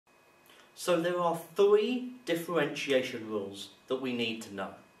So there are three differentiation rules that we need to know.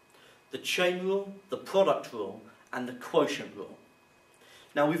 The chain rule, the product rule, and the quotient rule.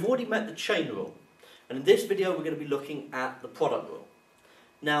 Now we've already met the chain rule, and in this video we're going to be looking at the product rule.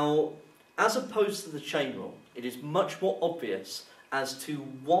 Now, as opposed to the chain rule, it is much more obvious as to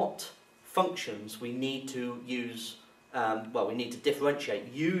what functions we need to use, we need to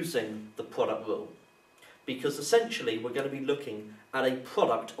differentiate using the product rule. Because essentially we're going to be looking at a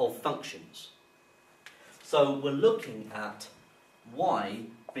product of functions. So we're looking at y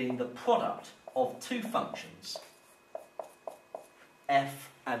being the product of two functions, f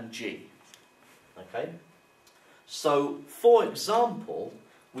and g. Okay? So, for example,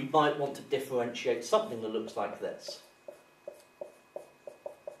 we might want to differentiate something that looks like this.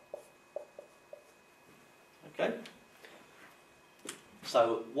 Okay?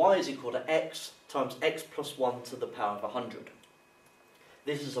 So, y is equal to x times x plus 1 to the power of 100.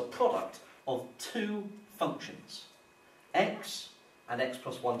 This is a product of two functions, x and x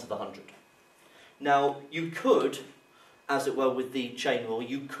plus 1 to the 100. Now, you could, as it were with the chain rule,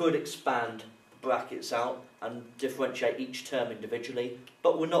 you could expand the brackets out and differentiate each term individually,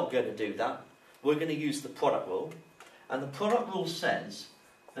 but we're not going to do that. We're going to use the product rule, and the product rule says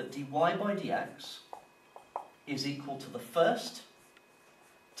that dy by dx is equal to the first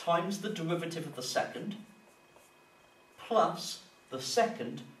times the derivative of the second plus the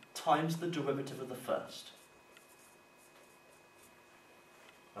second times the derivative of the first.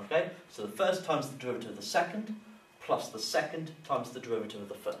 Okay, so the first times the derivative of the second plus the second times the derivative of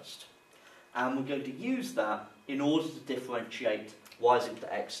the first. And we're going to use that in order to differentiate y is equal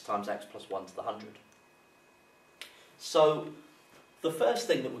to x times x plus 1 to the 100. So the first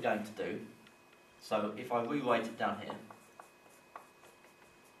thing that we're going to do, so if I rewrite it down here,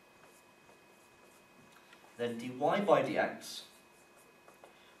 then dy by dx,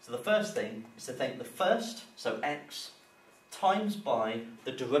 so the first thing is to think the first, so x, times by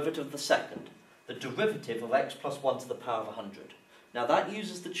the derivative of the second, the derivative of x plus 1 to the power of 100. Now that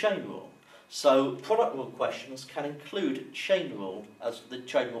uses the chain rule, so product rule questions can include chain rule as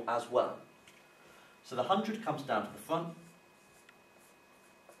well. So the 100 comes down to the front,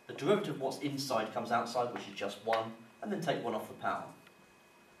 the derivative of what's inside comes outside, which is just 1, and then take 1 off the power.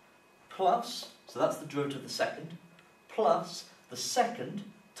 Plus, so that's the derivative of the second, plus the second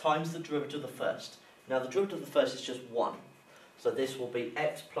times the derivative of the first. Now the derivative of the first is just 1. So this will be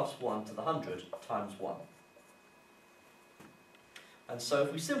x plus 1 to the 100 times 1. And so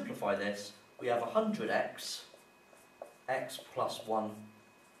if we simplify this, we have 100x, x plus 1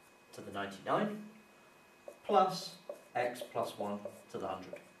 to the 99, plus x plus 1 to the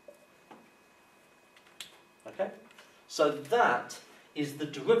 100. Okay? So that is the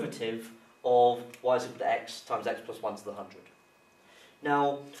derivative of y is equal to x times x plus 1 to the 100.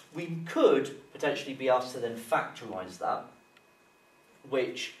 Now, we could potentially be asked to then factorise that,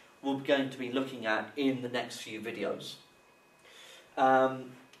 which we're going to be looking at in the next few videos.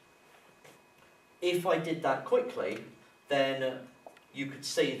 If I did that quickly, then you could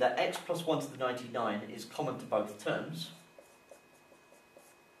see that x plus 1 to the 99 is common to both terms.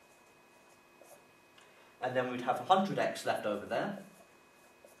 And then we'd have 100x left over there.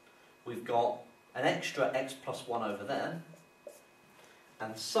 We've got an extra x plus 1 over there.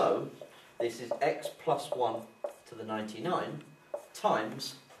 And so, this is x plus 1 to the 99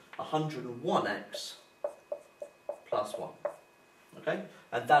 times 101x plus 1. Okay?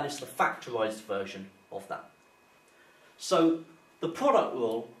 And that is the factorised version of that. So, the product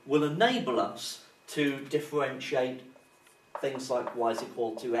rule will enable us to differentiate things like y is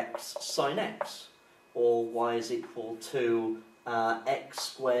equal to x sine x, or y is equal to x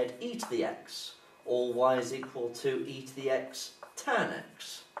squared e to the x, or y is equal to e to the x tan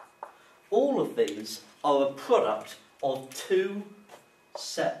x. All of these are a product of two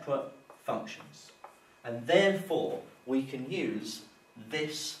separate functions, and therefore we can use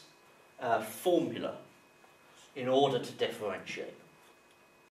this formula in order to differentiate them.